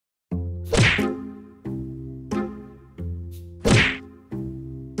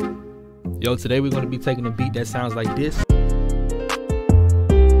Yo, today we're going to be taking a beat that sounds like this.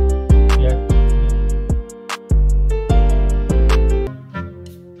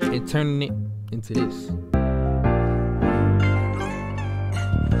 And turning it into this.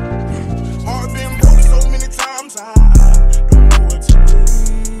 I've been broke so many times, I don't know what to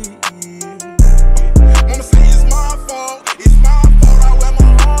believe. Mama say it's my fault, I wear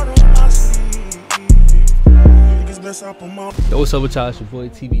my heart on my sleeve. Niggas mess up on my... Yo, what's up with y'all? It's your boy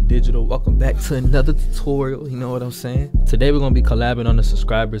TV Digital. Welcome back to another tutorial. You know what I'm saying? Today we're gonna be collabing on the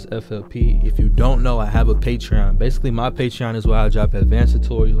Subscribers FLP. If you don't know, I have a Patreon. Basically, my Patreon is where I drop advanced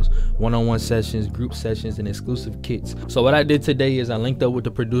tutorials, one-on-one sessions, group sessions, and exclusive kits. So what I did today is I linked up with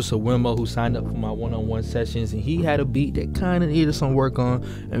the producer Wilmo, who signed up for my one-on-one sessions, and he had a beat that kind of needed some work on.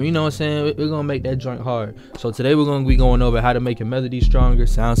 And you know what I'm saying? We're gonna make that joint hard. So today we're gonna be going over how to make your melody stronger,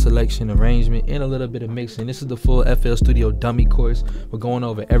 sound selection, arrangement, and a little bit of mixing. This is the full FL Studio dummy course. We're going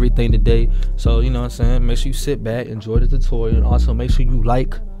over everything today. So you know what I'm saying? Make sure you sit back, enjoy the tutorial, and also make sure you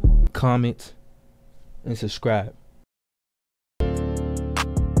like, comment, and subscribe.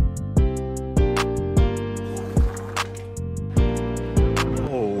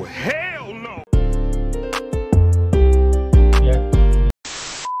 Oh, hell no!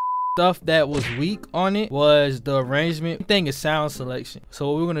 Stuff that was weak on it was the arrangement. Thing is sound selection.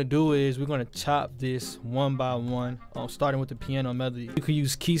 So what we're gonna do is we're gonna chop this one by one, starting with the piano melody. You can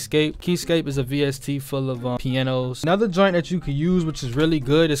use Keyscape. Keyscape is a VST full of pianos. Another joint that you can use, which is really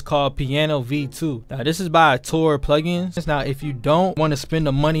good, is called Piano V2. Now this is by Tour Plugins. Now if you don't want to spend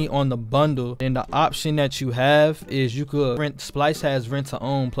the money on the bundle, then the option that you have is you could rent. Splice has rent to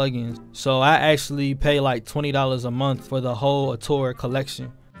own plugins. So I actually pay like $20 a month for the whole Tour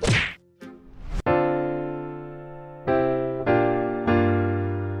collection.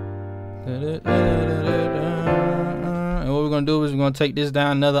 And what we're gonna do is we're gonna take this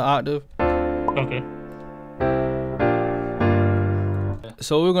down another octave. Okay.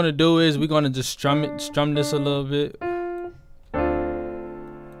 So what we're gonna do is we're gonna just strum this a little bit.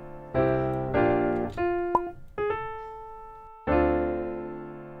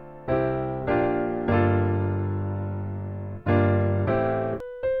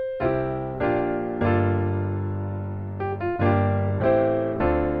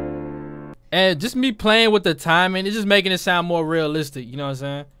 And just me playing with the timing, it's just making it sound more realistic, you know what I'm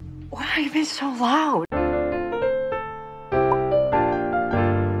saying? Why are you being so loud?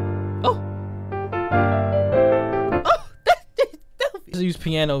 Just use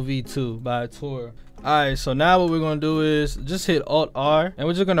Piano V2 by Tour. Alright, so now what we're gonna do is just hit Alt R, and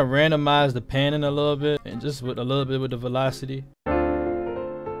we're just gonna randomize the panning a little bit, and just with a little bit with the velocity.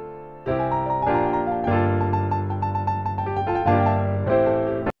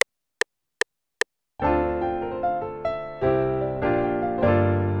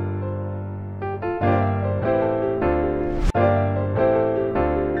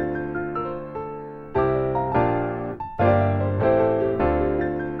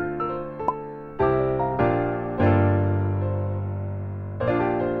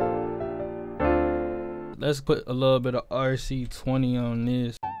 Let's put a little bit of RC20 on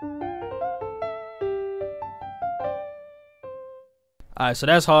this. Alright, so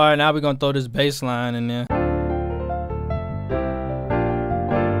that's hard. Now we're gonna throw this bass line in there.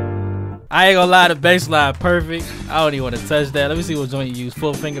 I ain't gonna lie, the bass line perfect. I don't even want to touch that. Let me see what joint you use.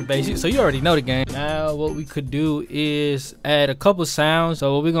 Full finger bass. So you already know the game. Now what we could do is add a couple sounds.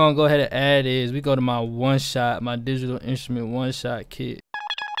 So what we're gonna go ahead and add is we go to my one-shot, my digital instrument one-shot kit.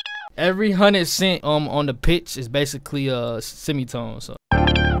 Every 100 cent on the pitch is basically a semitone. So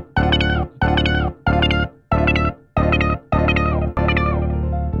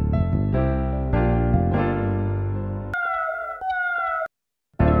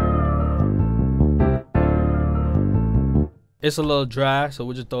it's a little dry, so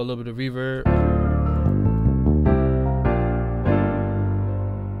we'll just throw a little bit of reverb.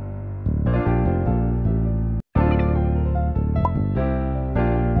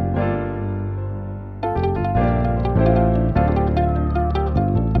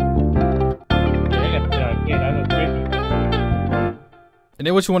 And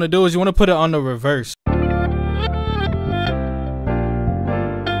then what you want to do is you want to put it on the reverse.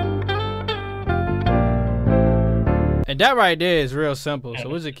 And that right there is real simple. So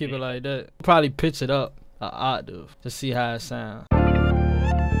we'll just keep it like that. Probably pitch it up an octave to see how it sounds.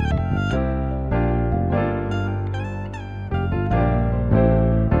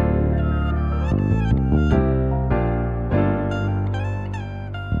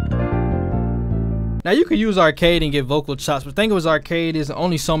 Now you can use Arcade and get vocal chops, but the thing with Arcade is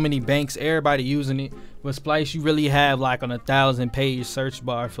only so many banks, everybody using it. With Splice, you really have like on 1,000-page search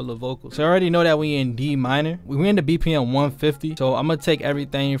bar full of vocals. So I already know that we in D minor. We in the BPM 150. So I'm gonna take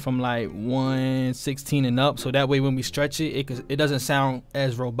everything from like 116 and up. So that way when we stretch it, it doesn't sound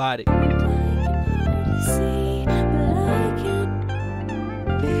as robotic.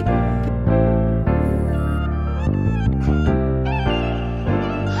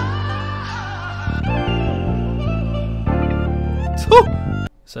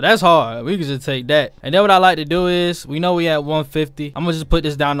 So that's hard. We can just take that. And then what I like to do is, we know we at 150. I'm gonna just put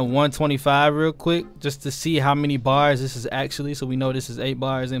this down to 125 real quick, just to see how many bars this is actually. So we know this is 8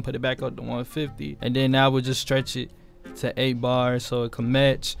 bars, and put it back up to 150. And then now we'll just stretch it to 8 bars so it can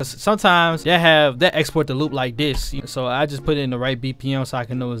match. Sometimes they export the loop like this. So I just put it in the right BPM so I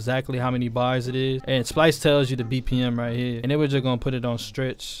can know exactly how many bars it is. And Splice tells you the BPM right here. And then we're just gonna put it on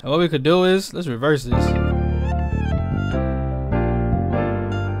stretch. And what we could do is, let's reverse this.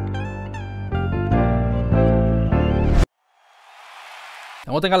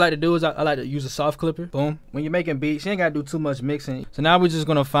 And one thing I like to do is I like to use a soft clipper. Boom. When you're making beats, you ain't gotta do too much mixing. So now we're just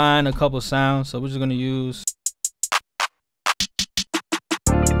gonna find a couple sounds. So we're just gonna use.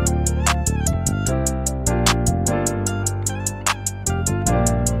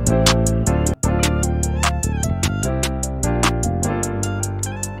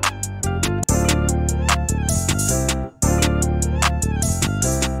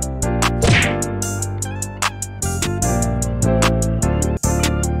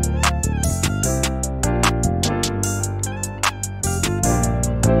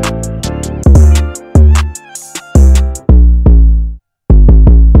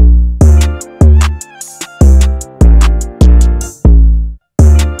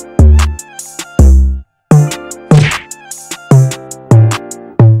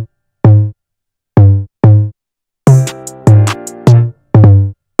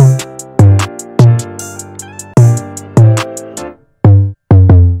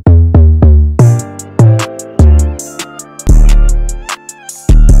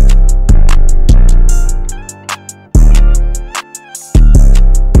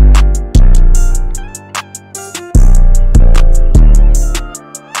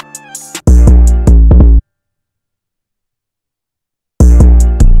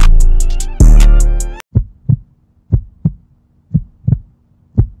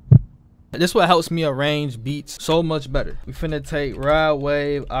 This is what helps me arrange beats so much better. We finna take Ride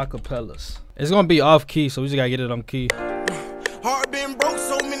Wave acapellas. It's gonna be off key, so we just gotta get it on key. Heart been broke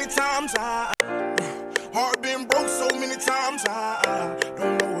so many times. Heart been broke so many times. I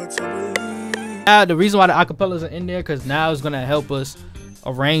don't know what to believe. The reason why the acapellas are in there, cause now it's gonna help us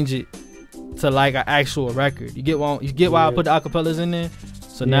arrange it to like an actual record. You get why I put the acapellas in there?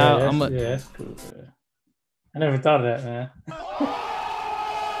 So now that's cool, bro. I never thought of that, man.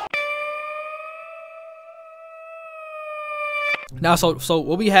 Now, so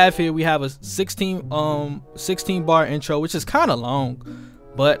what we have here, we have a 16 bar intro, which is kind of long,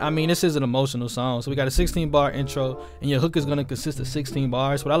 but I mean, this is an emotional song. So we got a 16 bar intro, and your hook is gonna consist of 16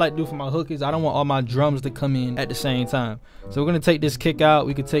 bars. What I like to do for my hook is I don't want all my drums to come in at the same time. So we're gonna take this kick out,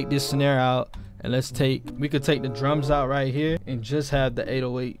 we could take this snare out, and we could take the drums out right here and just have the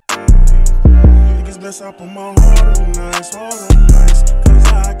 808.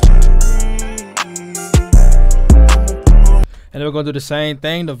 And then we're gonna do the same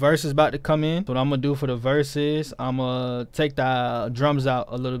thing. The verse is about to come in. So what I'm gonna do for the verse is I'm gonna take the drums out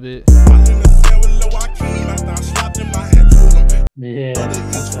a little bit.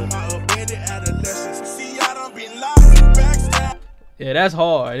 Yeah, that's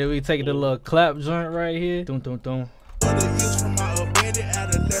hard. Then we take the little clap joint right here. Dun, dun, dun.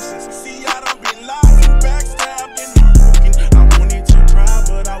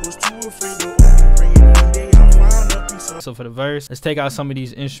 So for the verse, let's take out some of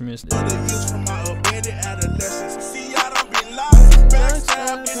these instruments.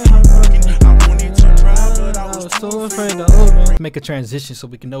 Make a transition so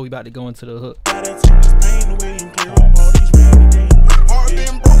we can know we about to go into the hook.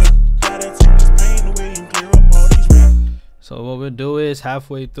 So what we'll do is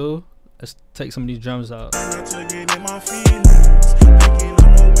halfway through, let's take some of these drums out.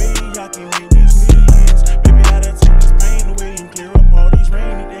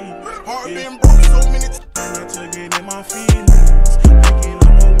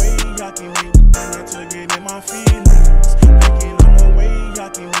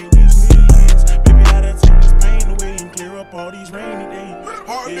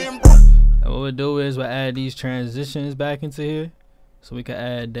 And what we'll do is we'll add these transitions back into here. So we can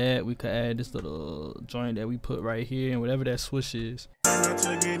add that, we could add this little joint that we put right here, and whatever that swoosh is.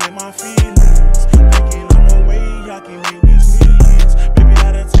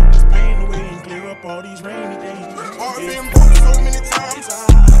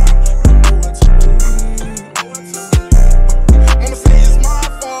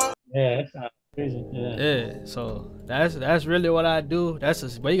 that sounds crazy. Yeah. Yeah, so that's really what I do.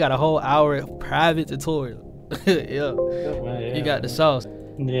 But you got a whole hour private tutorial. Yeah, Good, man, yeah, you got the man. sauce.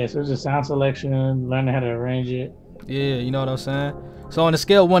 Yeah, so it's just sound selection, learning how to arrange it. Yeah, you know what I'm saying? So on a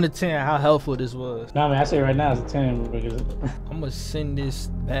scale of 1 to 10, how helpful this was? No, I mean, I say right now it's a 10 because I'm gonna send this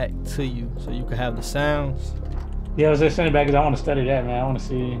back to you so you can have the sounds. yeah, I was just sending it back because I want to study that, man. I want to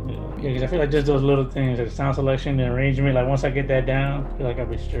see, yeah, because I feel like just those little things, like sound selection and arrangement. Like once I get that down, I feel like I'll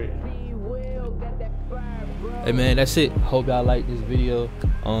be straight. Hey man, that's it. Hope y'all like this video.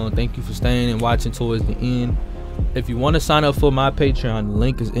 Thank you for staying and watching towards the end. If you want to sign up for my Patreon, the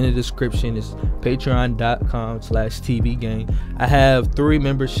link is in the description. It's patreon.com/tvgang. I have 3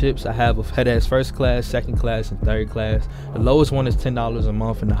 memberships. I have a head-ass first class, second class, and third class. The lowest one is $10 a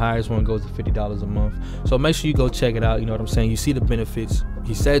month, and the highest one goes to $50 a month. So make sure you go check it out. You know what I'm saying? You see the benefits.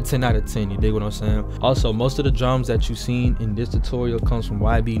 He said 10 out of 10. You dig what I'm saying? Also, most of the drums that you've seen in this tutorial comes from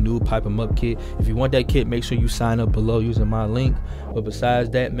YB New Pipe 'em Up kit. If you want that kit, make sure you sign up below using my link. But besides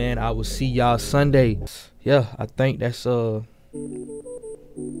that, man, I will see y'all Sunday. Yeah, I think that's I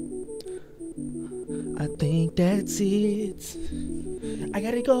think that's it. I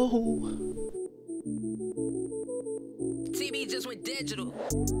gotta go. TB just went digital.